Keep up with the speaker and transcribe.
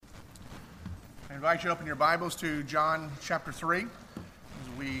I invite you to open your Bibles to John chapter 3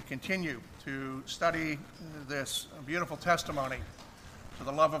 as we continue to study this beautiful testimony to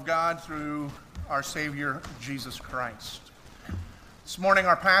the love of God through our Savior, Jesus Christ. This morning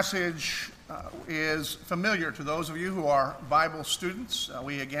our passage is familiar to those of you who are Bible students.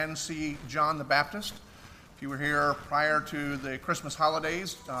 We again see John the Baptist. If you were here prior to the Christmas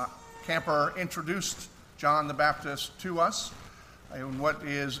holidays, Camper introduced John the Baptist to us in what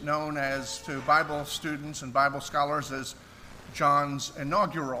is known as to Bible students and Bible scholars as John's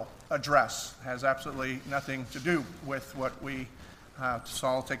inaugural address. It has absolutely nothing to do with what we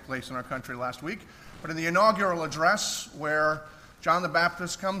saw take place in our country last week. But in the inaugural address, where John the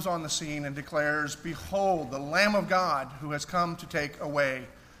Baptist comes on the scene and declares, "Behold, the Lamb of God who has come to take away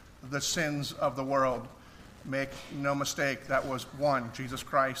the sins of the world." Make no mistake, that was one, Jesus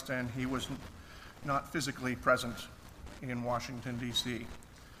Christ, and he was not physically present in Washington, D.C.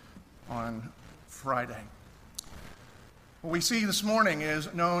 on Friday. What we see this morning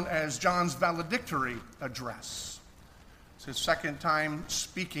is known as John's valedictory address. It's his second time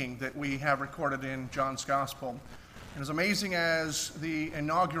speaking that we have recorded in John's Gospel. And as amazing as the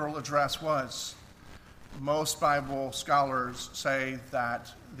inaugural address was, most Bible scholars say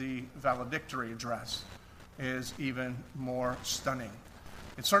that the valedictory address is even more stunning.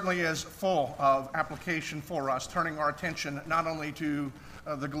 It certainly is full of application for us, turning our attention not only to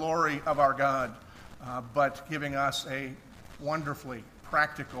the glory of our God, but giving us a wonderfully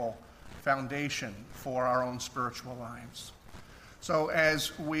practical foundation for our own spiritual lives. So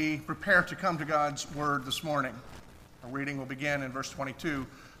as we prepare to come to God's Word this morning, our reading will begin in verse 22.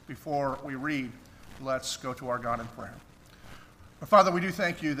 Before we read, let's go to our God in prayer. Father, we do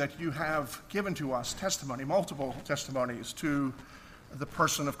thank you that you have given to us testimony, multiple testimonies to the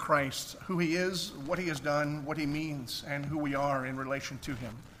person of Christ, who he is, what he has done, what he means, and who we are in relation to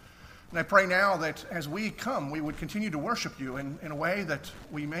him. And I pray now that as we come, we would continue to worship you in a way that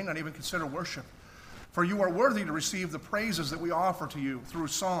we may not even consider worship. For you are worthy to receive the praises that we offer to you through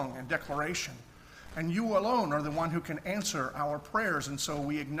song and declaration. And you alone are the one who can answer our prayers, and so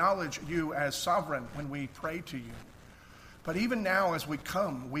we acknowledge you as sovereign when we pray to you. But even now as we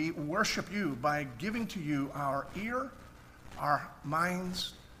come, we worship you by giving to you our ear, our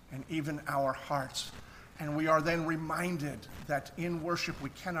minds, and even our hearts. And we are then reminded that in worship we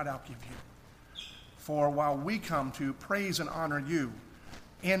cannot outgive you. For while we come to praise and honor you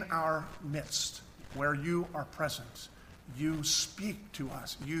in our midst, where you are present, you speak to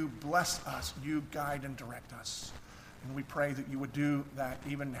us, you bless us, you guide and direct us. And we pray that you would do that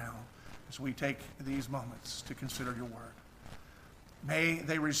even now as we take these moments to consider your word. May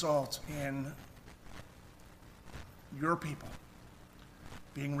they result in your people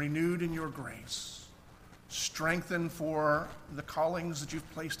being renewed in your grace, strengthened for the callings that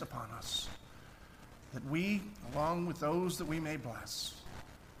you've placed upon us, that we, along with those that we may bless,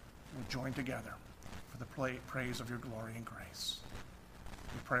 will join together for the praise of your glory and grace.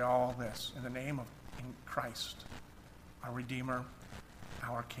 We pray all this in the name of Christ, our Redeemer,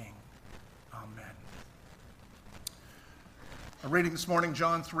 our King. Amen. Our reading this morning,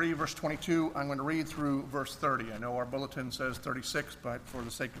 John 3, verse 22. I'm going to read through verse 30. I know our bulletin says 36, but for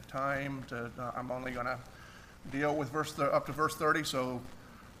the sake of time, I'm only going to deal with up to verse 30, so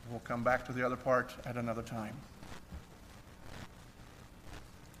we'll come back to the other part at another time.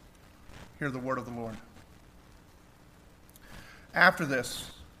 Hear the word of the Lord. After this,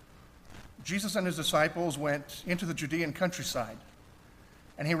 Jesus and his disciples went into the Judean countryside,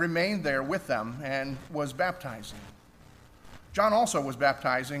 and he remained there with them and was baptizing. John also was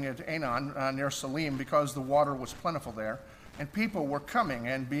baptizing at Aenon near Salim because the water was plentiful there, and people were coming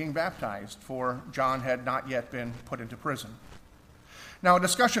and being baptized, for John had not yet been put into prison. Now a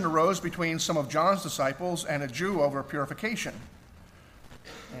discussion arose between some of John's disciples and a Jew over purification.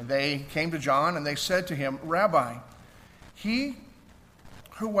 And they came to John and they said to him, "Rabbi, he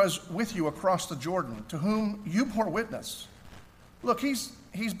who was with you across the Jordan, to whom you bore witness, look, he's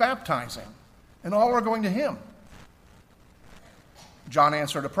baptizing, and all are going to him." John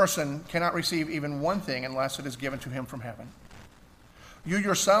answered, "A person cannot receive even one thing unless it is given to him from heaven. You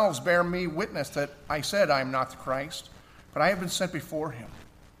yourselves bear me witness that I said I am not the Christ, but I have been sent before him.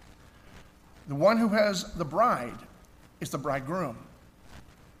 The one who has the bride is the bridegroom.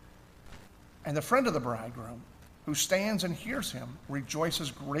 And the friend of the bridegroom, who stands and hears him,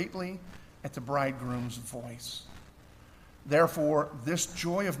 rejoices greatly at the bridegroom's voice. Therefore, this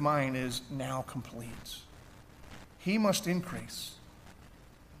joy of mine is now complete. He must increase,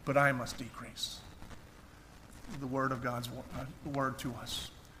 but I must decrease." The word of God's word to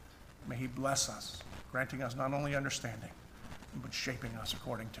us. May he bless us, granting us not only understanding, but shaping us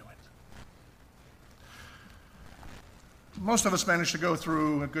according to it. Most of us manage to go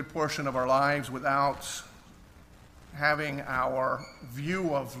through a good portion of our lives without having our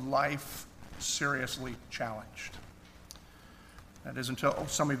view of life seriously challenged. That is until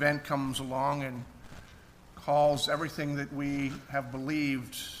some event comes along and calls everything that we have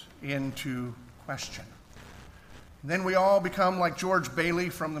believed into question. And then we all become like George Bailey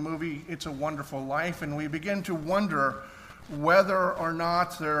from the movie It's a Wonderful Life, and we begin to wonder whether or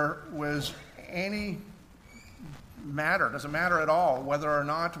not there was any doesn't matter at all whether or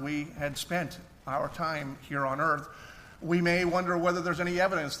not we had spent our time here on earth. We may wonder whether there's any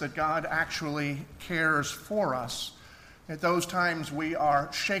evidence that God actually cares for us. At those times we are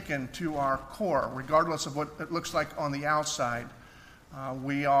shaken to our core, regardless of what it looks like on the outside.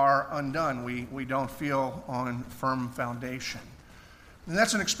 We are undone. We don't feel on firm foundation. And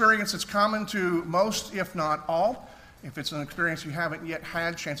that's an experience that's common to most, if not all. If it's an experience you haven't yet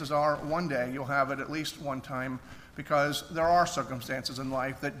had, chances are one day you'll have it at least one time, because there are circumstances in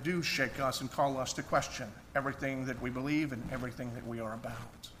life that do shake us and call us to question everything that we believe and everything that we are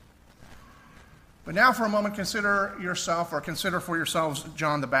about. But now for a moment, consider for yourselves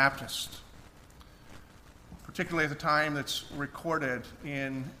John the Baptist, particularly at the time that's recorded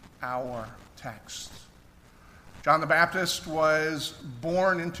in our text. John the Baptist was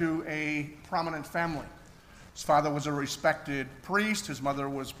born into a prominent family. His father was a respected priest. His mother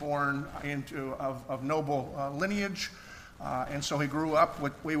was born of noble lineage. And so he grew up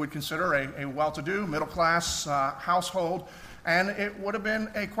what we would consider a well-to-do, middle-class household. And it would have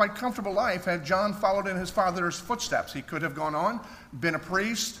been a quite comfortable life had John followed in his father's footsteps. He could have gone on, been a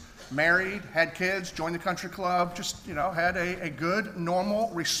priest, married, had kids, joined the country club, had a good,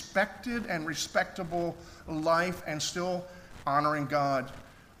 normal, respected, and respectable life, and still honoring God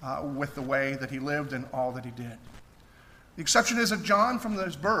with the way that he lived and all that he did. The exception is that John, from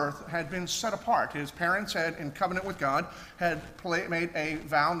his birth, had been set apart. His parents had, in covenant with God, had made a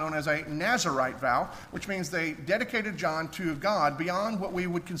vow known as a Nazirite vow, which means they dedicated John to God beyond what we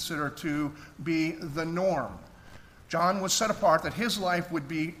would consider to be the norm. John was set apart that his life would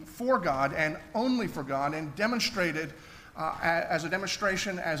be for God and only for God, and demonstrated as a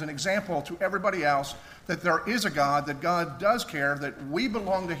demonstration, as an example to everybody else, that there is a God, that God does care, that we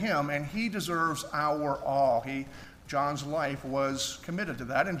belong to him, and he deserves our all. John's life was committed to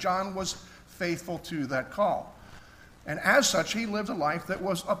that, and John was faithful to that call. And as such, he lived a life that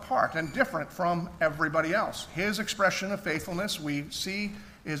was apart and different from everybody else. His expression of faithfulness, we see,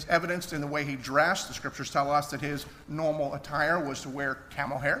 is evidenced in the way he dressed. The scriptures tell us that his normal attire was to wear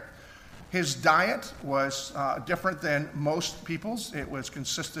camel hair. His diet was different than most people's. It was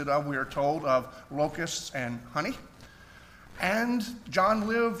consisted of, we are told, of locusts and honey. And John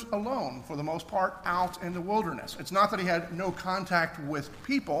lived alone, for the most part, out in the wilderness. It's not that he had no contact with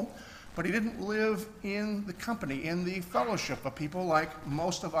people, but he didn't live in the company, in the fellowship of people like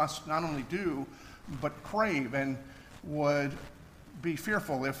most of us not only do, but crave and would be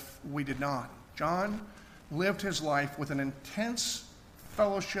fearful if we did not. John lived his life with an intense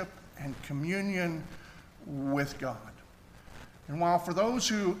fellowship and communion with God. And while for those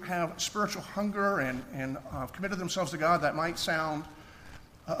who have spiritual hunger and committed themselves to God, that might sound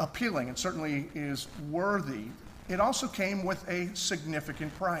appealing and certainly is worthy, it also came with a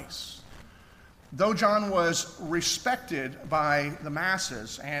significant price. Though John was respected by the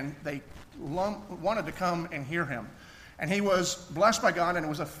masses and they wanted to come and hear him, and he was blessed by God and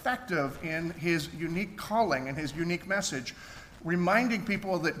was effective in his unique calling and his unique message, reminding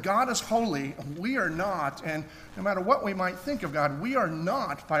people that God is holy, we are not, and no matter what we might think of God, we are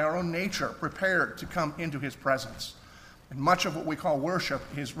not, by our own nature, prepared to come into his presence. And much of what we call worship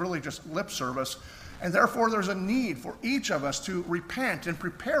is really just lip service, and therefore there's a need for each of us to repent and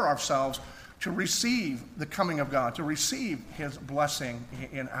prepare ourselves to receive the coming of God, to receive his blessing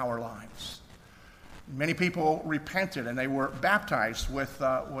in our lives. Many people repented, and they were baptized with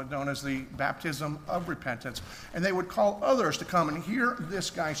what's known as the baptism of repentance. And they would call others to come and hear this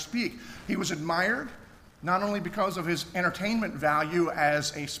guy speak. He was admired, not only because of his entertainment value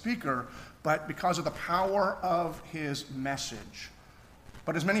as a speaker, but because of the power of his message.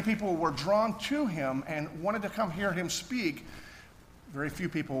 But as many people were drawn to him and wanted to come hear him speak, very few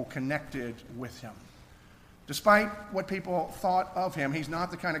people connected with him. Despite what people thought of him, he's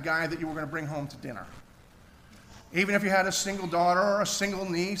not the kind of guy that you were going to bring home to dinner. Even if you had a single daughter or a single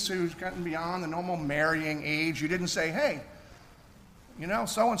niece who's gotten beyond the normal marrying age, you didn't say, hey,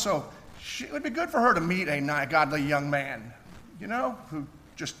 so-and-so, it would be good for her to meet a godly young man, who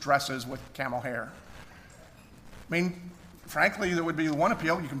just dresses with camel hair. I mean, frankly, there would be one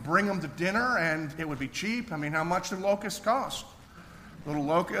appeal. You can bring them to dinner, and it would be cheap. I mean, how much do locusts cost? A little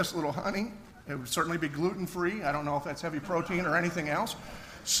locust, a little honey. It would certainly be gluten-free. I don't know if that's heavy protein or anything else.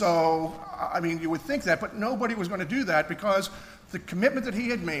 So, I mean, you would think that, but nobody was going to do that because the commitment that he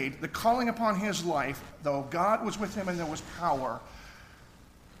had made, the calling upon his life, though God was with him and there was power,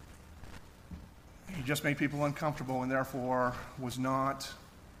 he just made people uncomfortable and therefore was not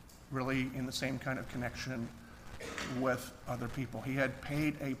really in the same kind of connection with other people. He had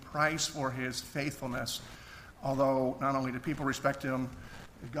paid a price for his faithfulness, although not only did people respect him,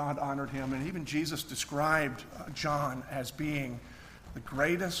 God honored him, and even Jesus described John as being the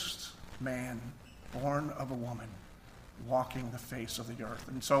greatest man born of a woman walking the face of the earth.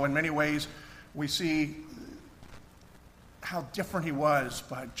 And so in many ways, we see how different he was,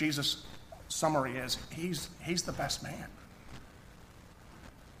 but Jesus' summary is he's the best man.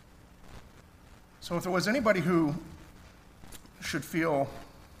 So if there was anybody who should feel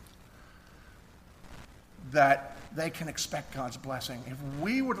that they can expect God's blessing, if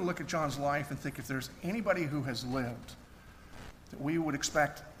we were to look at John's life and think if there's anybody who has lived, that we would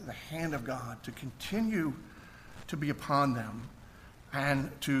expect the hand of God to continue to be upon them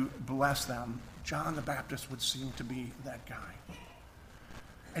and to bless them, John the Baptist would seem to be that guy.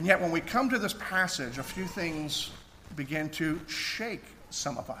 And yet when we come to this passage, a few things begin to shake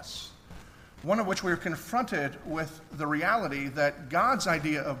some of us. One of which we are confronted with the reality that God's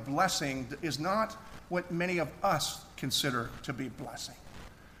idea of blessing is not what many of us consider to be blessing.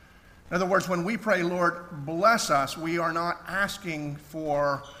 In other words, when we pray, Lord, bless us, we are not asking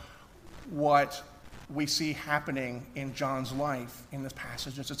for what we see happening in John's life in this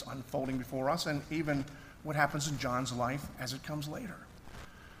passage as it's unfolding before us, and even what happens in John's life as it comes later.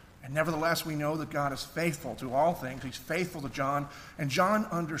 And nevertheless, we know that God is faithful to all things. He's faithful to John, and John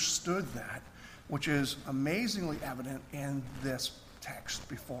understood that, which is amazingly evident in this text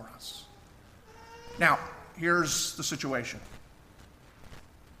before us. Now, here's the situation.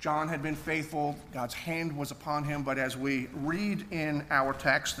 John had been faithful, God's hand was upon him, but as we read in our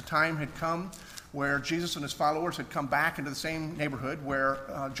text, the time had come where Jesus and his followers had come back into the same neighborhood where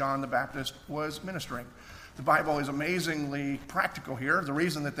John the Baptist was ministering. The Bible is amazingly practical here. The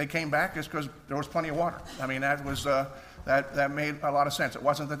reason that they came back is because there was plenty of water. I mean, that was that made a lot of sense. It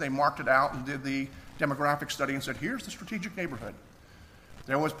wasn't that they marked it out and did the demographic study and said, here's the strategic neighborhood.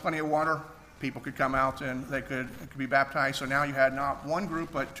 There was plenty of water. People could come out and it could be baptized. So now you had not one group,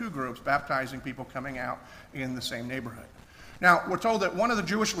 but two groups baptizing people coming out in the same neighborhood. Now, we're told that one of the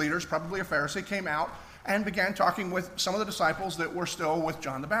Jewish leaders, probably a Pharisee, came out and began talking with some of the disciples that were still with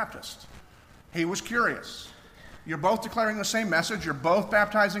John the Baptist. He was curious. You're both declaring the same message, you're both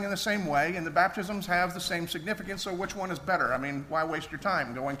baptizing in the same way, and the baptisms have the same significance, so which one is better? I mean, why waste your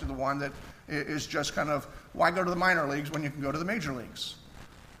time going to the one that is just kind of, why go to the minor leagues when you can go to the major leagues?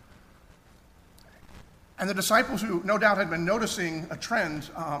 And the disciples, who no doubt had been noticing a trend,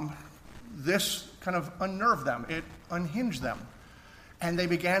 this kind of unnerved them. It unhinged them. And they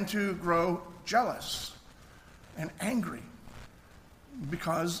began to grow jealous and angry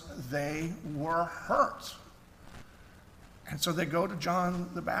because they were hurt. And so they go to John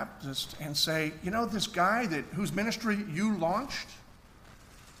the Baptist and say, you know, this guy whose ministry you launched,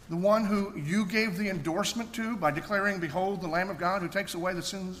 the one who you gave the endorsement to by declaring, behold, the Lamb of God who takes away the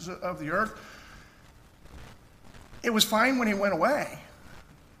sins of the earth, it was fine when he went away.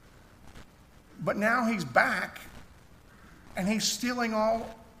 But now he's back and he's stealing all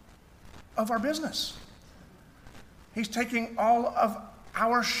of our business. He's taking all of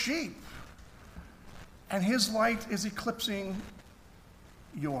our sheep. And his light is eclipsing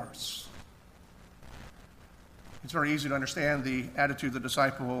yours. It's very easy to understand the attitude the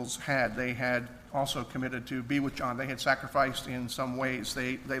disciples had. They had also committed to be with John. They had sacrificed in some ways.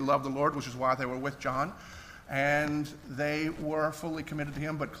 They loved the Lord, which is why they were with John. And they were fully committed to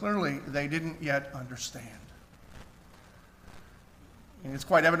him, but clearly they didn't yet understand. And it's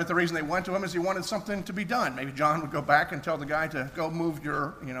quite evident the reason they went to him is he wanted something to be done. Maybe John would go back and tell the guy to go move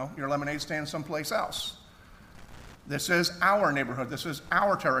your lemonade stand someplace else. This is our neighborhood. This is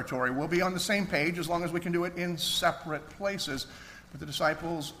our territory. We'll be on the same page as long as we can do it in separate places. But the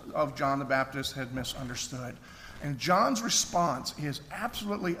disciples of John the Baptist had misunderstood. And John's response is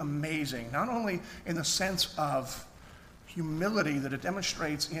absolutely amazing, not only in the sense of humility that it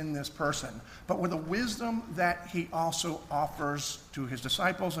demonstrates in this person, but with the wisdom that he also offers to his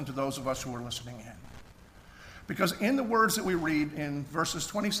disciples and to those of us who are listening in. Because in the words that we read in verses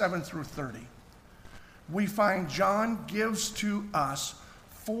 27 through 30, we find John gives to us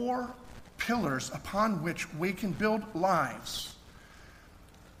 4 pillars upon which we can build lives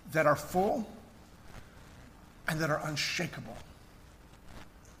that are full and that are unshakable.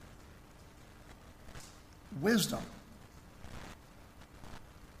 Wisdom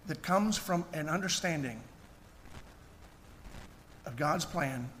that comes from an understanding of God's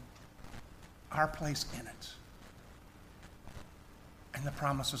plan, our place in it, and the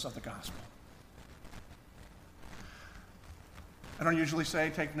promises of the gospel. I don't usually say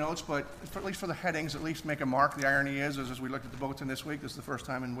take notes, but at least for the headings, at least make a mark. The irony is as we looked at the bulletin this week, this is the first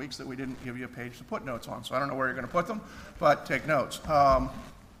time in weeks that we didn't give you a page to put notes on. So I don't know where you're going to put them, but take notes. The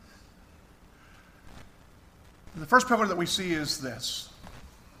first pillar that we see is this.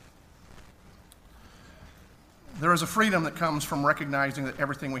 There is a freedom that comes from recognizing that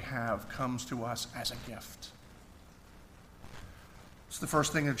everything we have comes to us as a gift. It's the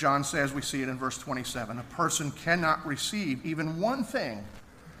first thing that John says. We see it in verse 27. A person cannot receive even one thing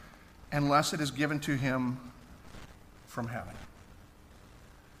unless it is given to him from heaven.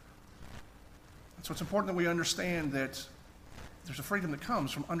 And so it's important that we understand that there's a freedom that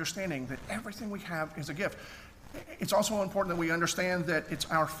comes from understanding that everything we have is a gift. It's also important that we understand that it's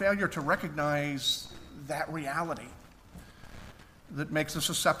our failure to recognize that reality that makes us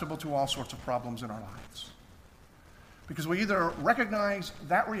susceptible to all sorts of problems in our lives. Because we either recognize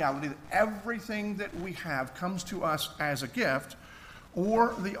that reality, that everything that we have comes to us as a gift,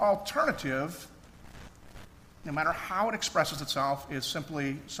 or the alternative, no matter how it expresses itself, is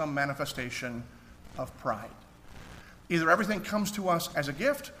simply some manifestation of pride. Either everything comes to us as a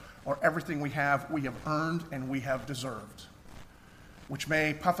gift, or everything we have earned and we have deserved, which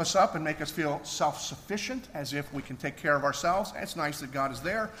may puff us up and make us feel self-sufficient, as if we can take care of ourselves. It's nice that God is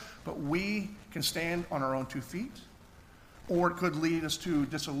there, but we can stand on our own 2 feet. Or it could lead us to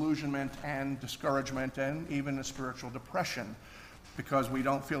disillusionment and discouragement and even a spiritual depression because we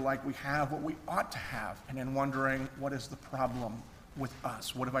don't feel like we have what we ought to have, and then wondering, what is the problem with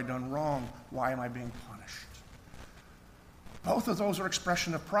us? What have I done wrong? Why am I being punished? Both of those are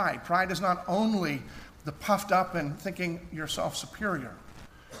expression of pride. Pride is not only the puffed up and thinking yourself superior.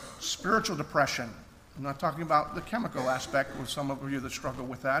 Spiritual depression, I'm not talking about the chemical aspect with some of you that struggle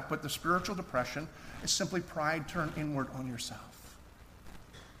with that, but the spiritual depression is simply pride turned inward on yourself.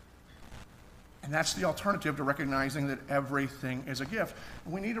 And that's the alternative to recognizing that everything is a gift.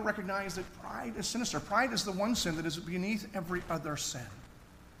 And we need to recognize that pride is sinister. Pride is the one sin that is beneath every other sin.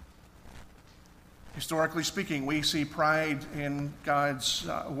 Historically speaking, we see pride in God's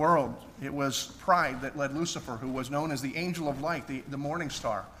world. It was pride that led Lucifer, who was known as the angel of light, the morning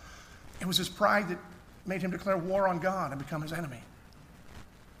star. It was his pride that made him declare war on God and become his enemy.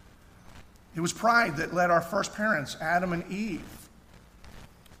 It was pride that led our first parents, Adam and Eve,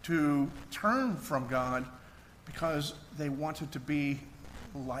 to turn from God because they wanted to be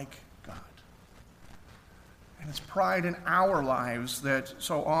like God. And it's pride in our lives that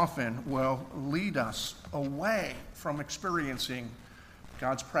so often will lead us away from experiencing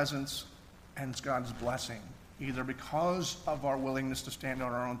God's presence and God's blessing, either because of our willingness to stand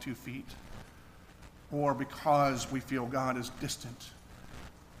on our own 2 feet or because we feel God is distant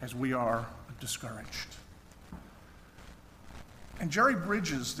as we are discouraged. And Jerry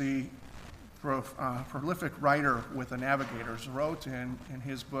Bridges, the prolific writer with the Navigators, wrote in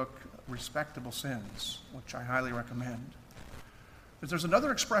his book, Respectable Sins, which I highly recommend, that there's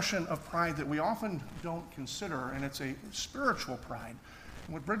another expression of pride that we often don't consider, and it's a spiritual pride.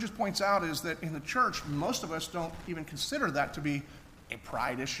 And what Bridges points out is that in the church, most of us don't even consider that to be a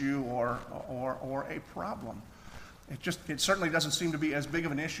pride issue or a problem. It certainly doesn't seem to be as big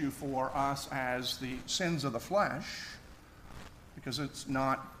of an issue for us as the sins of the flesh, because it's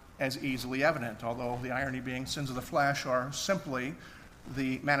not as easily evident, although the irony being sins of the flesh are simply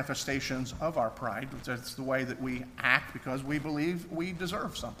the manifestations of our pride. It's the way that we act because we believe we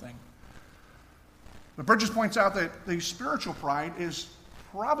deserve something. But Bridges points out that the spiritual pride is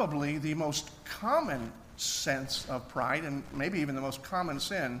probably the most common sense of pride, and maybe even the most common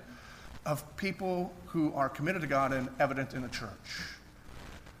sin of people who are committed to God and evident in the church.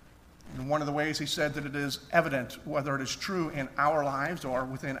 And one of the ways he said that it is evident, whether it is true in our lives or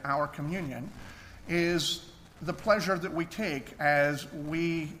within our communion, is the pleasure that we take as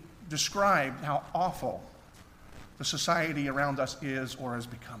we describe how awful the society around us is or is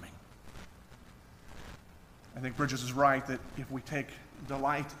becoming. I think Bridges is right that if we take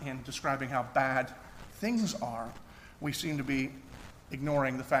delight in describing how bad things are, we seem to be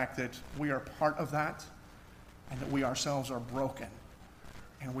ignoring the fact that we are part of that and that we ourselves are broken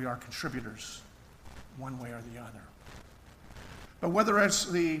and we are contributors one way or the other. But whether it's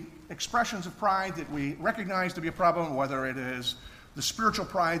the expressions of pride that we recognize to be a problem, whether it is the spiritual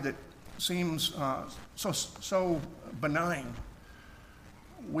pride that seems so benign,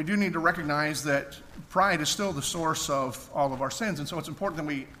 we do need to recognize that pride is still the source of all of our sins. And so it's important that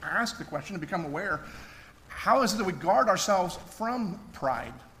we ask the question and become aware, how is it that we guard ourselves from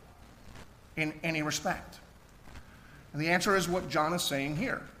pride? in any respect? And the answer is what John is saying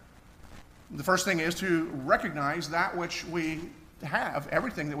here. The first thing is to recognize that which we have,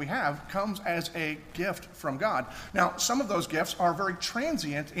 everything that we have, comes as a gift from God. Now, some of those gifts are very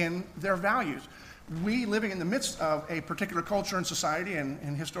transient in their values. We, living in the midst of a particular culture and society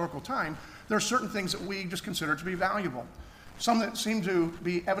and historical time, there are certain things that we just consider to be valuable. Some that seem to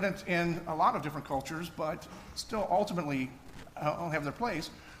be evident in a lot of different cultures, but still ultimately don't have their place.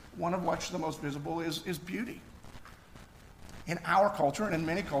 One of which the most visible is beauty. In our culture and in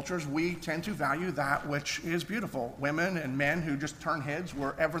many cultures, we tend to value that which is beautiful. Women and men who just turn heads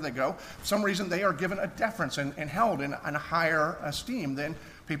wherever they go, for some reason they are given a deference and held in a higher esteem than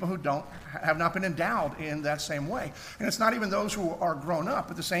people who have not been endowed in that same way. And it's not even those who are grown up,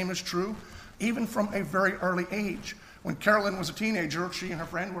 but the same is true even from a very early age. When Carolyn was a teenager, she and her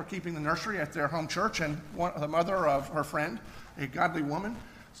friend were keeping the nursery at their home church, and the mother of her friend, a godly woman,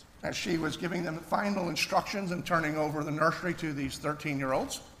 as she was giving them final instructions and turning over the nursery to these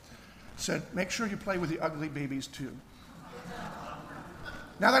 13-year-olds, said, "Make sure you play with the ugly babies too."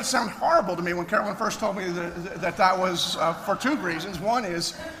 Now that sounded horrible to me when Carolyn first told me that was for two reasons. One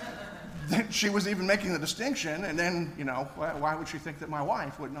is that she was even making the distinction, and then, why would she think that my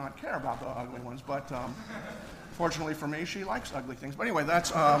wife would not care about the ugly ones? But fortunately for me, she likes ugly things. But anyway,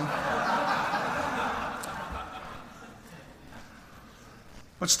 that's...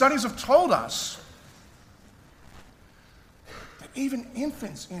 But studies have told us that even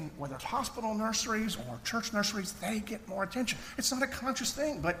infants in whether it's hospital nurseries or church nurseries, they get more attention. It's not a conscious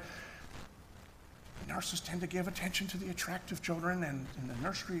thing, but nurses tend to give attention to the attractive children, and in the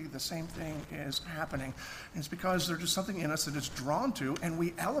nursery, the same thing is happening. And it's because there's just something in us that it's drawn to, and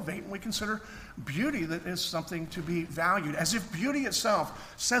we elevate and we consider beauty that is something to be valued, as if beauty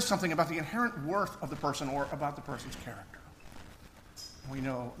itself says something about the inherent worth of the person or about the person's character. We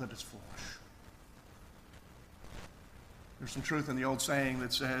know that it's foolish. There's some truth in the old saying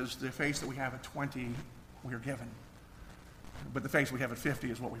that says the face that we have at 20, we are given, but the face we have at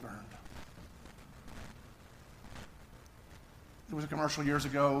 50 is what we've earned. There was a commercial years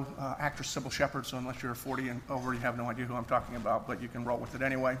ago, actress Sybil Shepherd, so unless you're 40 and over, you have no idea who I'm talking about, but you can roll with it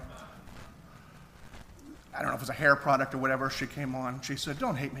anyway. I don't know if it was a hair product or whatever. She came on. She said,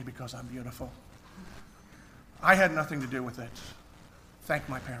 "Don't hate me because I'm beautiful. I had nothing to do with it. Thank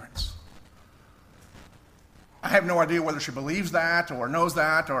my parents." I have no idea whether she believes that or knows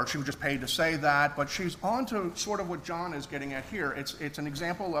that or she was just paid to say that, but she's on to sort of what John is getting at here. It's an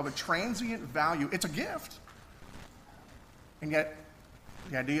example of a transient value. It's a gift. And yet,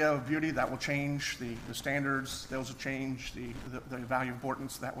 the idea of beauty, that will change. The standards, those will change. The value of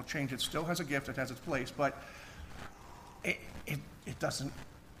importance, that will change. It still has a gift. It has its place. But it doesn't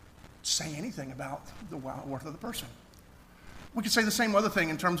say anything about the worth of the person. We could say the same other thing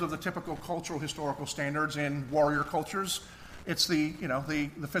in terms of the typical cultural historical standards in warrior cultures. It's the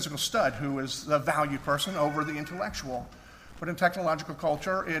physical stud who is the valued person over the intellectual. But in technological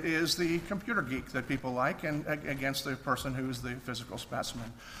culture, it is the computer geek that people like and against the person who's the physical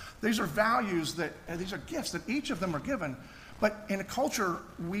specimen. These are values these are gifts that each of them are given. But in a culture,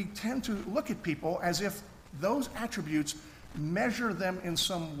 we tend to look at people as if those attributes measure them in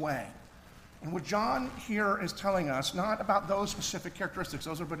some way. And what John here is telling us, not about those specific characteristics,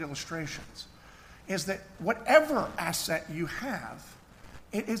 those are but illustrations, is that whatever asset you have,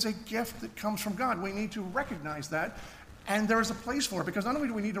 it is a gift that comes from God. We need to recognize that, and there is a place for it, because not only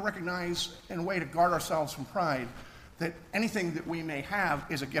do we need to recognize in a way to guard ourselves from pride that anything that we may have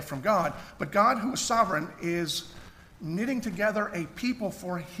is a gift from God, but God, who is sovereign, is knitting together a people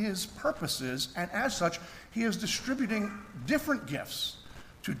for his purposes, and as such, he is distributing different gifts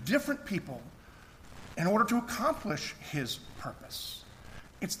to different people in order to accomplish his purpose.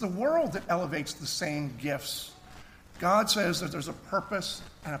 It's the world that elevates the same gifts. God says that there's a purpose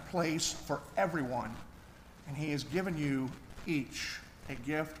and a place for everyone, and he has given you each a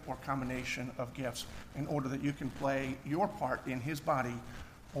gift or combination of gifts in order that you can play your part in his body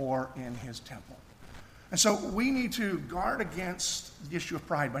or in his temple. And so we need to guard against the issue of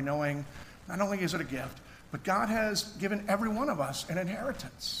pride by knowing not only is it a gift, but God has given every one of us an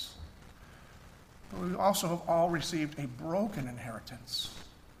inheritance. But we also have all received a broken inheritance.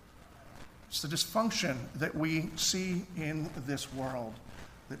 It's the dysfunction that we see in this world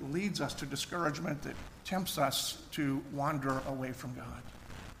that leads us to discouragement, that tempts us to wander away from God.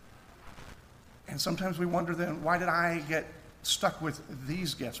 And sometimes we wonder then, why did I get stuck with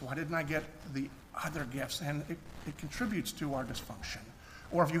these gifts? Why didn't I get the other gifts? And it contributes to our dysfunction.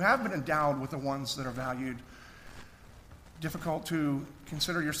 Or if you have been endowed with the ones that are valued, difficult to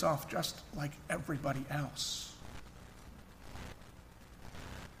consider yourself just like everybody else.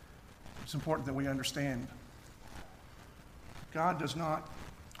 it's important that we understand God does not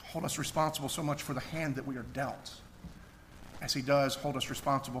hold us responsible so much for the hand that we are dealt as he does hold us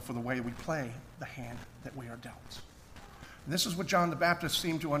responsible for the way we play the hand that we are dealt. And this is what John the Baptist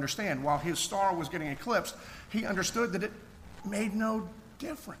seemed to understand. While his star was getting eclipsed, he understood that it made no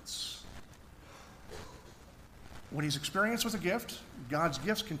difference. What he's experienced was a gift. God's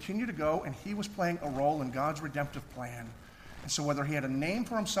gifts continue to go, and he was playing a role in God's redemptive plan. And so whether he had a name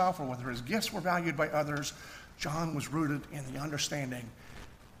for himself or whether his gifts were valued by others, John was rooted in the understanding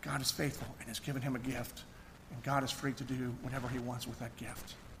God is faithful and has given him a gift, and God is free to do whatever he wants with that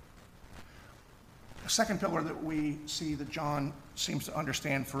gift. The second pillar that we see that John seems to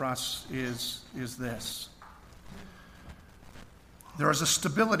understand for us is this. There is a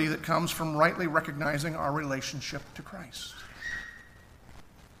stability that comes from rightly recognizing our relationship to Christ.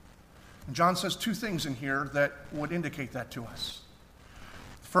 And John says two things in here that would indicate that to us.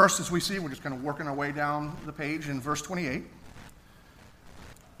 First, as we see, we're just kind of working our way down the page in verse 28.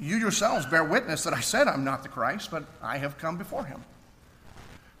 You yourselves bear witness that I said I'm not the Christ, but I have come before him.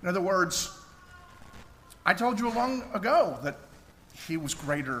 In other words, I told you long ago that he was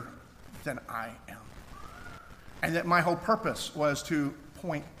greater than I am, and that my whole purpose was to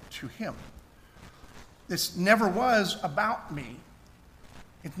point to him. This never was about me.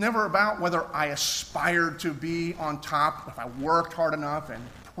 It's never about whether I aspired to be on top, if I worked hard enough and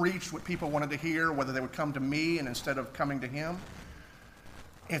preached what people wanted to hear, whether they would come to me and instead of coming to him.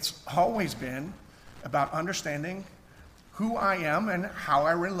 It's always been about understanding who I am and how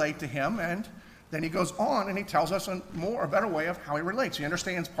I relate to him. And then he goes on and he tells us a better way of how he relates. He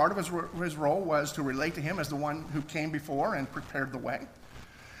understands part of his role was to relate to him as the one who came before and prepared the way.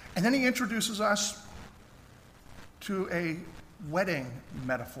 And then he introduces us to a wedding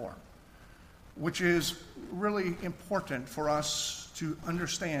metaphor, which is really important for us to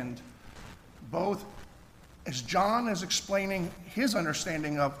understand, both as John is explaining his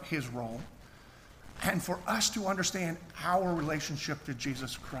understanding of his role, and for us to understand our relationship to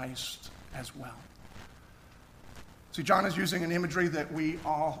Jesus Christ as well. See, John is using an imagery that we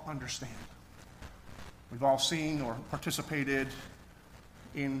all understand. We've all seen or participated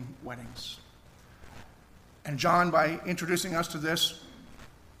in weddings. And John, by introducing us to this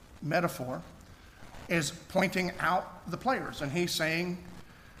metaphor, is pointing out the players. And he's saying,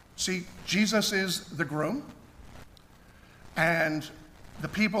 see, Jesus is the groom, and the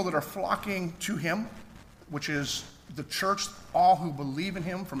people that are flocking to him, which is the church, all who believe in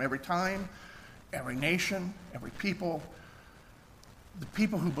him from every time, every nation, every people. The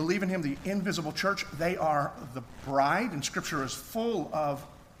people who believe in him, the invisible church, they are the bride, and Scripture is full of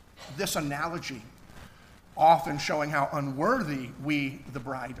this analogy, often showing how unworthy we, the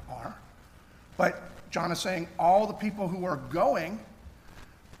bride, are. But John is saying all the people who are going,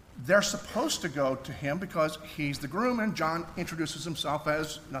 they're supposed to go to him because he's the groom, and John introduces himself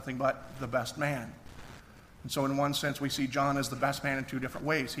as nothing but the best man. And so in one sense, we see John as the best man in two different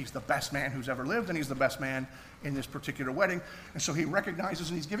ways. He's the best man who's ever lived, and he's the best man in this particular wedding. And so he recognizes,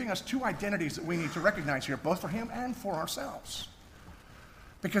 and he's giving us two identities that we need to recognize here, both for him and for ourselves.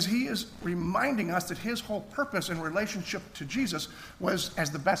 Because he is reminding us that his whole purpose in relationship to Jesus was, as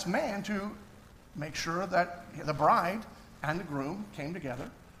the best man, to make sure that the bride and the groom came together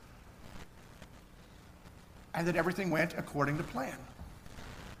and that everything went according to plan.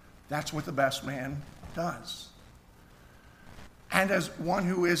 That's what the best man does. And as one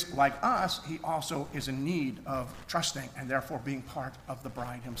who is like us, he also is in need of trusting and therefore being part of the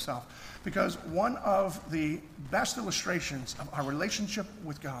bride himself. Because one of the best illustrations of our relationship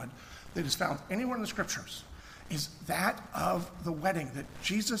with God that is found anywhere in the Scriptures is that of the wedding, that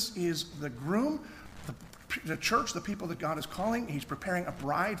Jesus is the groom, the church, the people that God is calling. He's preparing a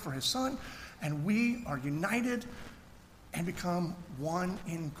bride for his son, and we are united and become one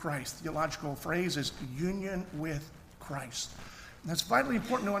in Christ. The theological phrase is union with Christ. And that's vitally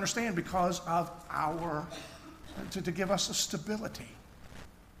important to understand because of to give us a stability.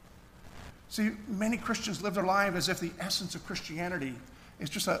 See, many Christians live their life as if the essence of Christianity is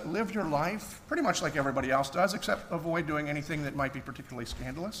just to live your life pretty much like everybody else does, except avoid doing anything that might be particularly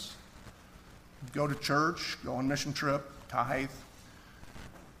scandalous. Go to church, go on mission trip, tithe.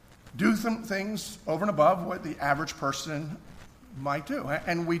 Do some things over and above what the average person might do.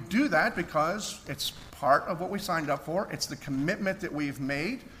 And we do that because it's part of what we signed up for. It's the commitment that we've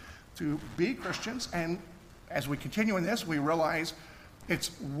made to be Christians. And as we continue in this, we realize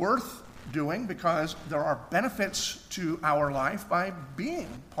it's worth doing because there are benefits to our life by being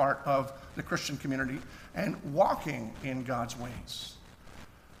part of the Christian community and walking in God's ways.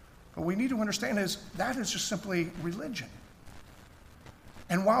 But we need to understand that is just simply religion.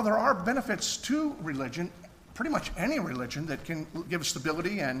 And while there are benefits to religion, pretty much any religion that can give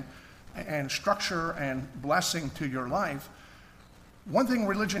stability and structure and blessing to your life, one thing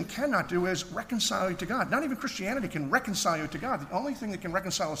religion cannot do is reconcile you to God. Not even Christianity can reconcile you to God. The only thing that can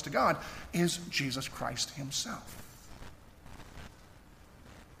reconcile us to God is Jesus Christ himself.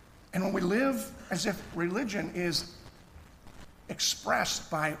 And when we live as if religion is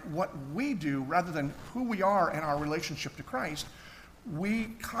expressed by what we do rather than who we are in our relationship to Christ, we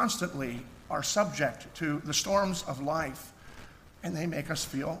constantly are subject to the storms of life, and they make us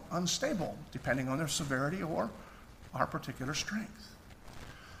feel unstable, depending on their severity or our particular strength.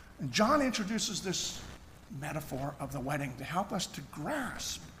 And John introduces this metaphor of the wedding to help us to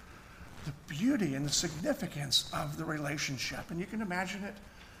grasp the beauty and the significance of the relationship. And you can imagine it.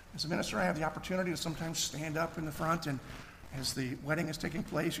 As a minister, I have the opportunity to sometimes stand up in the front, and as the wedding is taking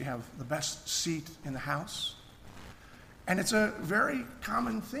place, you have the best seat in the house. And it's a very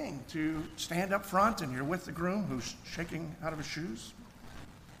common thing to stand up front and you're with the groom who's shaking out of his shoes.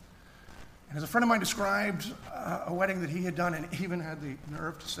 And as a friend of mine described a wedding that he had done and even had the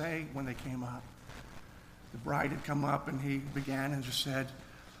nerve to say when they came up, the bride had come up and he began and just said,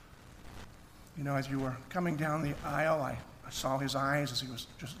 you know, as you were coming down the aisle, I saw his eyes as he was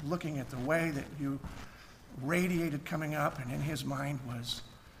just looking at the way that you radiated coming up, and in his mind was,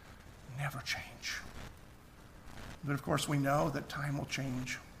 never change. But of course we know that time will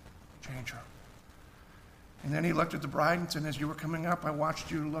change her. And then he looked at the bride and said, as you were coming up, I watched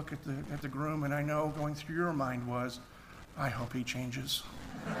you look at the groom, and I know going through your mind was, I hope he changes.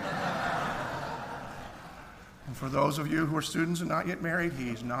 And for those of you who are students and not yet married,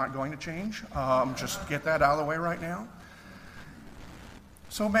 he's not going to change. Just get that out of the way right now.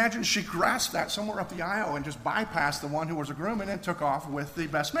 So imagine she grasped that somewhere up the aisle and just bypassed the one who was a groom and then took off with the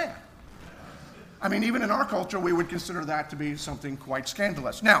best man. I mean, even in our culture, we would consider that to be something quite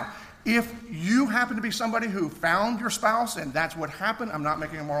scandalous. Now, if you happen to be somebody who found your spouse and that's what happened, I'm not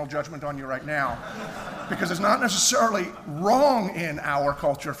making a moral judgment on you right now, because it's not necessarily wrong in our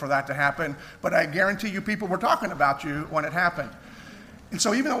culture for that to happen, but I guarantee you people were talking about you when it happened. And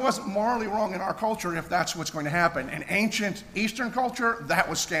so even though it wasn't morally wrong in our culture, if that's what's going to happen, in ancient Eastern culture, that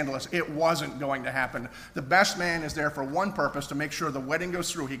was scandalous. It wasn't going to happen. The best man is there for one purpose, to make sure the wedding goes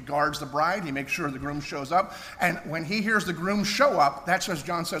through. He guards the bride. He makes sure the groom shows up. And when he hears the groom show up, that's, as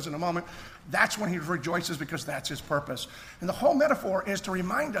John says in a moment, that's when he rejoices, because that's his purpose. And the whole metaphor is to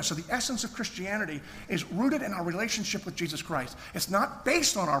remind us of the essence of Christianity is rooted in our relationship with Jesus Christ. It's not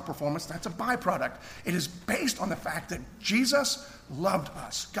based on our performance. That's a byproduct. It is based on the fact that Jesus loved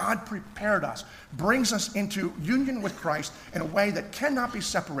us. God prepared us, brings us into union with Christ in a way that cannot be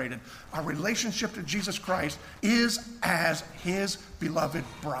separated. Our relationship to Jesus Christ is as his beloved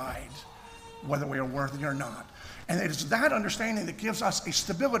bride, whether we are worthy or not. And it is that understanding that gives us a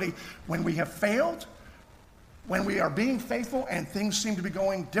stability when we have failed, when we are being faithful and things seem to be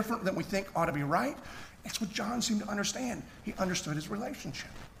going different than we think ought to be right. It's what John seemed to understand. He understood his relationship.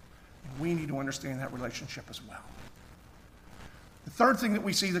 And we need to understand that relationship as well. The third thing that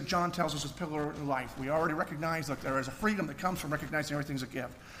we see that John tells us is pillar of life. We already recognize that there is a freedom that comes from recognizing everything's a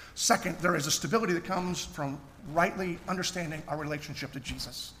gift. Second, there is a stability that comes from rightly understanding our relationship to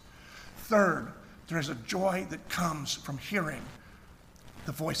Jesus. Third, there is a joy that comes from hearing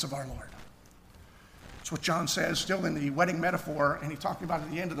the voice of our Lord. It's what John says still in the wedding metaphor, and he's talking about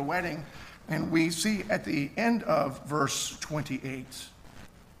at the end of the wedding, and we see at the end of verse 29.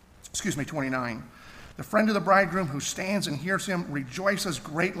 The friend of the bridegroom who stands and hears him rejoices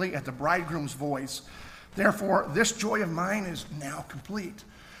greatly at the bridegroom's voice. Therefore, this joy of mine is now complete.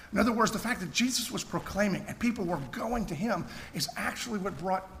 In other words, the fact that Jesus was proclaiming and people were going to him is actually what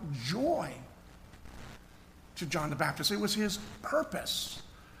brought joy to John the Baptist. It was his purpose.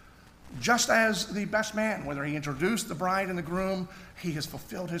 Just as the best man, whether he introduced the bride and the groom, he has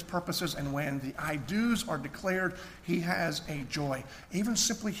fulfilled his purposes, and when the I do's are declared, he has a joy. Even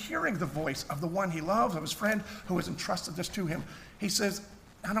simply hearing the voice of the one he loves, of his friend who has entrusted this to him, he says,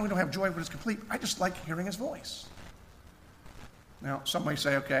 not only do I have joy, but it's complete, I just like hearing his voice. Now, some may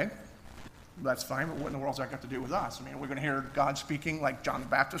say, okay, that's fine, but what in the world's that got to do with us? I mean, we're going to hear God speaking like John the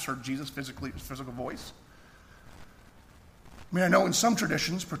Baptist heard Jesus' physical voice. I mean, I know in some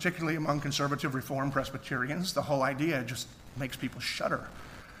traditions, particularly among conservative Reformed Presbyterians, the whole idea just makes people shudder.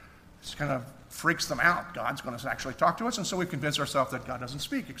 It kind of freaks them out. God's going to actually talk to us, and so we convince ourselves that God doesn't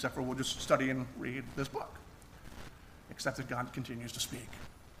speak, except for we'll just study and read this book. Except that God continues to speak.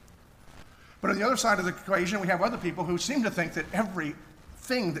 But on the other side of the equation, we have other people who seem to think that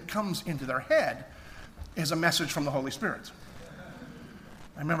everything that comes into their head is a message from the Holy Spirit.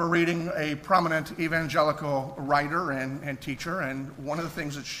 remember reading a prominent evangelical writer and teacher, and one of the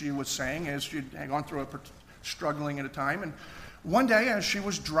things that she was saying is she had gone through struggling at a time, and one day as she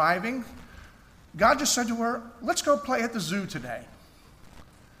was driving, God just said to her, "Let's go play at the zoo today."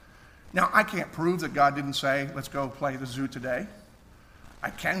 Now, I can't prove that God didn't say, "Let's go play at the zoo today."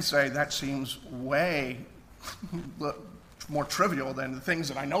 I can say that seems way more trivial than the things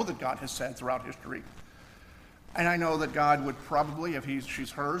that I know that God has said throughout history. And I know that God would probably, if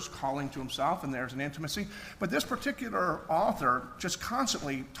she's hers, calling to himself, and there's an intimacy. But this particular author just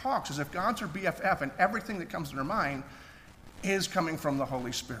constantly talks as if God's her BFF, and everything that comes to her mind is coming from the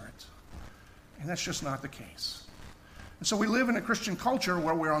Holy Spirit. And that's just not the case. And so we live in a Christian culture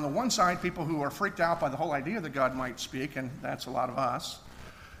where we're on the one side, people who are freaked out by the whole idea that God might speak, and that's a lot of us.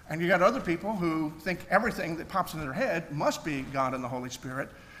 And you got other people who think everything that pops into their head must be God and the Holy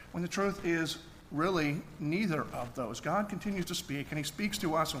Spirit, when the truth is really neither of those. God continues to speak, and he speaks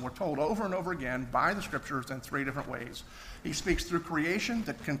to us, and we're told over and over again by the scriptures in three different ways. He speaks through creation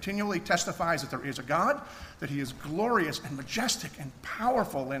that continually testifies that there is a God, that he is glorious and majestic and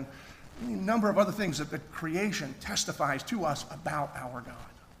powerful, and a number of other things that the creation testifies to us about our God.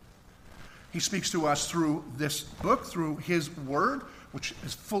 He speaks to us through this book, through his word, which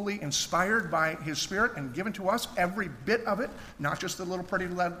is fully inspired by his Spirit and given to us, every bit of it, not just the little pretty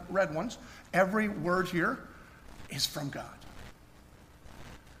red ones. Every word here is from God.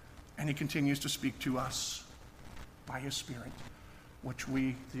 And he continues to speak to us by his Spirit, which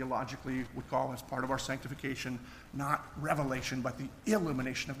we theologically would call, as part of our sanctification, not revelation, but the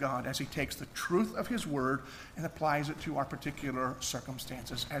illumination of God, as he takes the truth of his word and applies it to our particular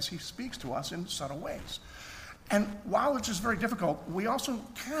circumstances, as he speaks to us in subtle ways. And while it's just very difficult, we also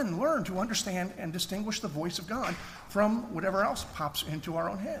can learn to understand and distinguish the voice of God from whatever else pops into our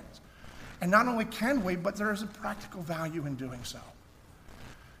own heads. And not only can we, but there is a practical value in doing so.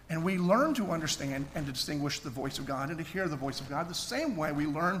 And we learn to understand and to distinguish the voice of God and to hear the voice of God the same way we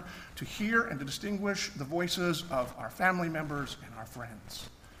learn to hear and to distinguish the voices of our family members and our friends.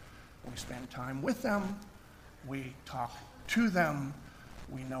 We spend time with them, we talk to them,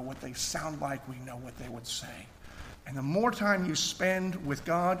 we know what they sound like, we know what they would say. And the more time you spend with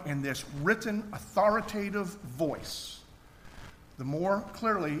God in this written, authoritative voice, the more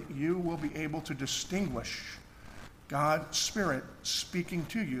clearly you will be able to distinguish God's Spirit speaking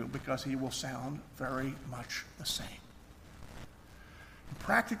to you, because he will sound very much the same. And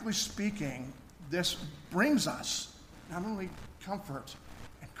practically speaking, this brings us not only comfort,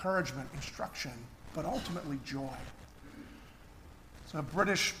 encouragement, instruction, but ultimately joy. So a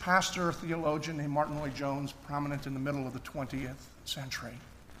British pastor, theologian named Martin Lloyd-Jones, prominent in the middle of the 20th century.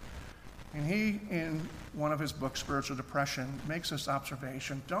 And he, in one of his books, Spiritual Depression, makes this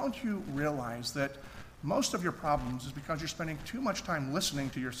observation: don't you realize that most of your problems is because you're spending too much time listening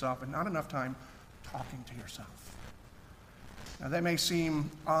to yourself and not enough time talking to yourself? Now that may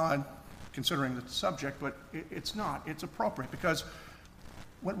seem odd considering the subject, but it's not. It's appropriate, because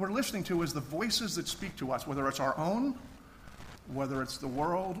what we're listening to is the voices that speak to us, whether it's our own, whether it's the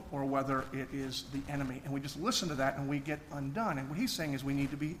world, or whether it is the enemy. And we just listen to that and we get undone. And what he's saying is we need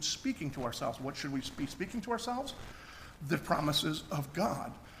to be speaking to ourselves. What should we be speaking to ourselves? The promises of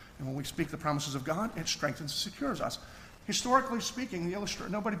God. And when we speak the promises of God, it strengthens and secures us. Historically speaking,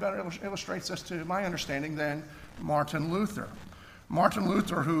 nobody better illustrates this, to my understanding, than Martin Luther. Martin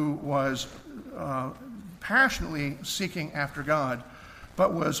Luther, who was passionately seeking after God,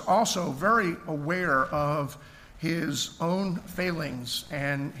 but was also very aware of his own failings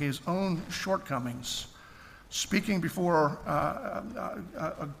and his own shortcomings. Speaking before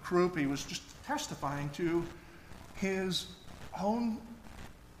a group, he was just testifying to his own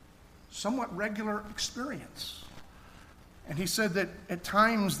somewhat regular experience. And he said that at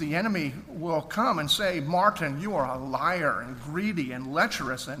times the enemy will come and say, "Martin, you are a liar and greedy and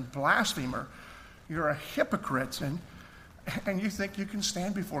lecherous and blasphemer. You're a hypocrite, and you think you can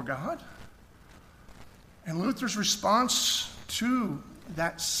stand before God?" And Luther's response to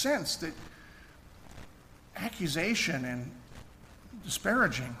that sense, that accusation and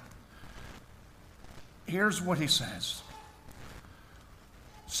disparaging, here's what he says: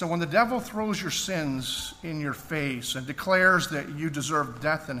 "So when the devil throws your sins in your face and declares that you deserve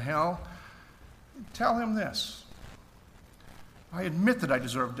death and hell, tell him this: I admit that I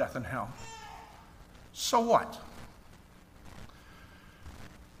deserve death and hell. So what?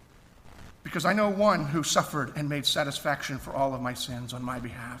 Because I know one who suffered and made satisfaction for all of my sins on my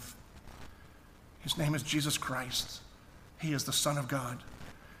behalf. His name is Jesus Christ. He is the Son of God.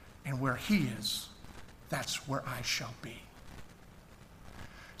 And where he is, that's where I shall be."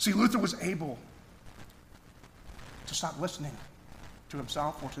 See, Luther was able to stop listening to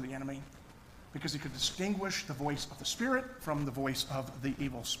himself or to the enemy, because he could distinguish the voice of the Spirit from the voice of the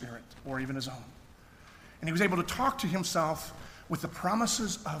evil spirit, or even his own. And he was able to talk to himself with the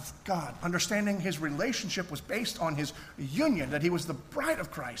promises of God, understanding his relationship was based on his union, that he was the bride of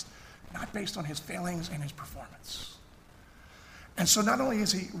Christ, not based on his failings and his performance. And so not only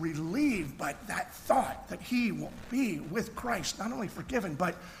is he relieved by that thought that he will be with Christ, not only forgiven,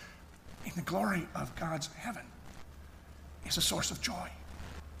 but in the glory of God's heaven, is a source of joy.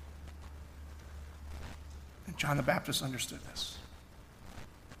 And John the Baptist understood this.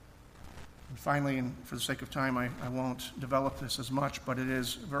 And finally, and for the sake of time, I won't develop this as much, but it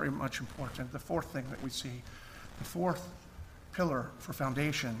is very much important. The fourth thing that we see, the fourth pillar for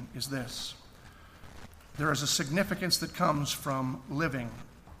foundation is this. There is a significance that comes from living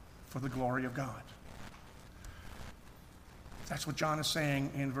for the glory of God. That's what John is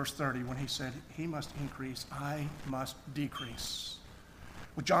saying in verse 30 when he said, he must increase, I must decrease.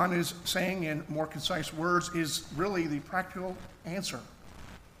 What John is saying in more concise words is really the practical answer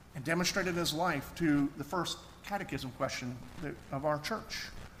and demonstrated in his life to the first catechism question of our church.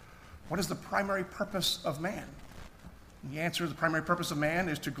 What is the primary purpose of man? And the answer, the primary purpose of man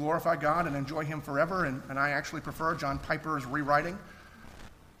is to glorify God and enjoy him forever, and I actually prefer John Piper's rewriting.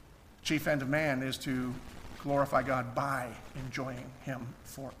 Chief end of man is to glorify God by enjoying him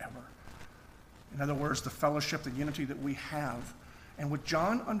forever. In other words, the fellowship, the unity that we have. And what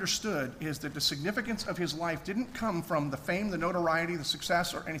John understood is that the significance of his life didn't come from the fame, the notoriety, the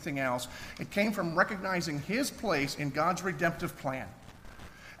success, or anything else. It came from recognizing his place in God's redemptive plan.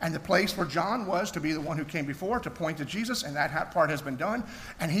 And the place where John was to be the one who came before, to point to Jesus, and that part has been done.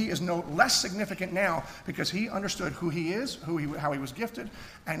 And he is no less significant now because he understood who he is, how he was gifted,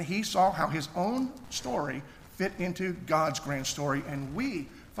 and he saw how his own story fit into God's grand story. And we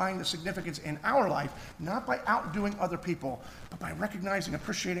find the significance in our life, not by outdoing other people, but by recognizing,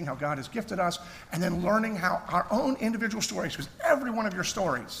 appreciating how God has gifted us, and then learning how our own individual stories, because every one of your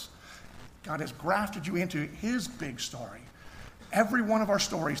stories, God has grafted you into his big story. Every one of our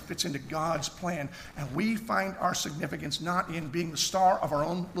stories fits into God's plan, and we find our significance not in being the star of our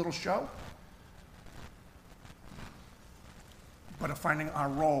own little show, but of finding our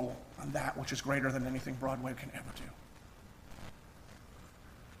role on that which is greater than anything Broadway can ever do.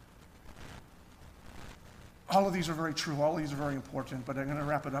 All of these are very true. All of these are very important, but I'm going to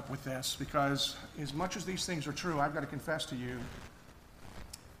wrap it up with this, because as much as these things are true, I've got to confess to you,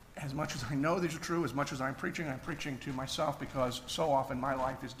 as much as I know these are true, as much as I'm preaching to myself, because so often my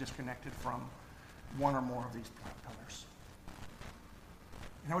life is disconnected from one or more of these pillars.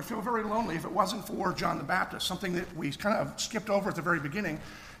 And I would feel very lonely if it wasn't for John the Baptist, something that we kind of skipped over at the very beginning.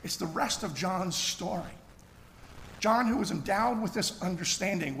 It's the rest of John's story. John, who was endowed with this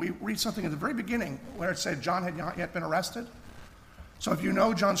understanding, we read something at the very beginning where it said John had not yet been arrested. So if you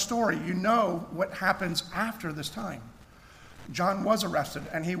know John's story, you know what happens after this time. John was arrested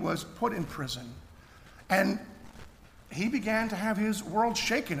and he was put in prison. And he began to have his world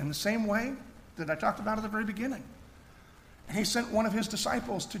shaken in the same way that I talked about at the very beginning. And he sent one of his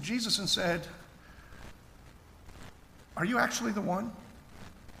disciples to Jesus and said, "Are you actually the one?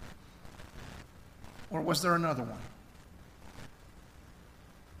 Or was there another one?"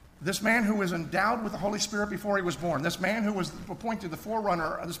 This man who was endowed with the Holy Spirit before he was born, this man who was appointed the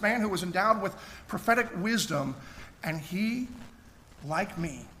forerunner, this man who was endowed with prophetic wisdom, and he, like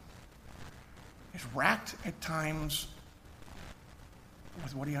me, is racked at times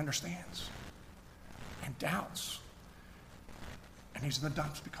with what he understands and doubts. And he's in the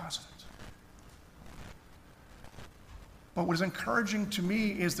dumps because of it. But what is encouraging to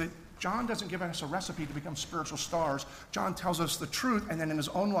me is that John doesn't give us a recipe to become spiritual stars. John tells us the truth, and then in his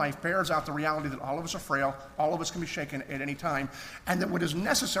own life bears out the reality that all of us are frail, all of us can be shaken at any time, and that what is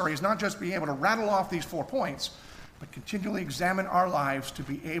necessary is not just being able to rattle off these 4 points, but continually examine our lives to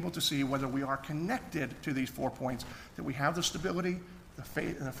be able to see whether we are connected to these 4 points, that we have the stability, the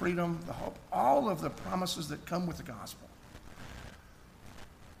faith, the freedom, the hope, all of the promises that come with the gospel.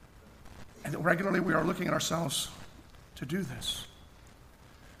 And that regularly we are looking at ourselves to do this.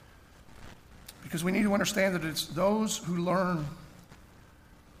 Because we need to understand that it's those who learn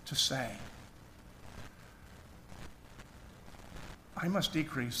to say, "I must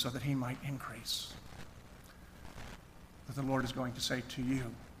decrease so that he might increase," that the Lord is going to say to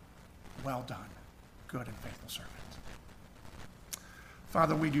you, "Well done, good and faithful servant."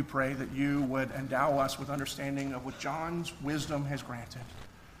 Father, we do pray that you would endow us with understanding of what John's wisdom has granted,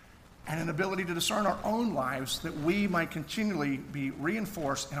 and an ability to discern our own lives, that we might continually be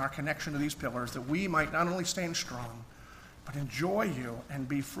reinforced in our connection to these pillars, that we might not only stand strong, but enjoy you and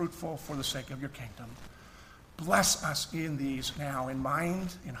be fruitful for the sake of your kingdom. Bless us in these now, in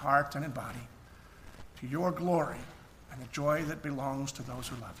mind, in heart, and in body, to your glory and the joy that belongs to those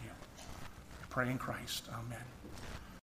who love you. We pray in Christ. Amen.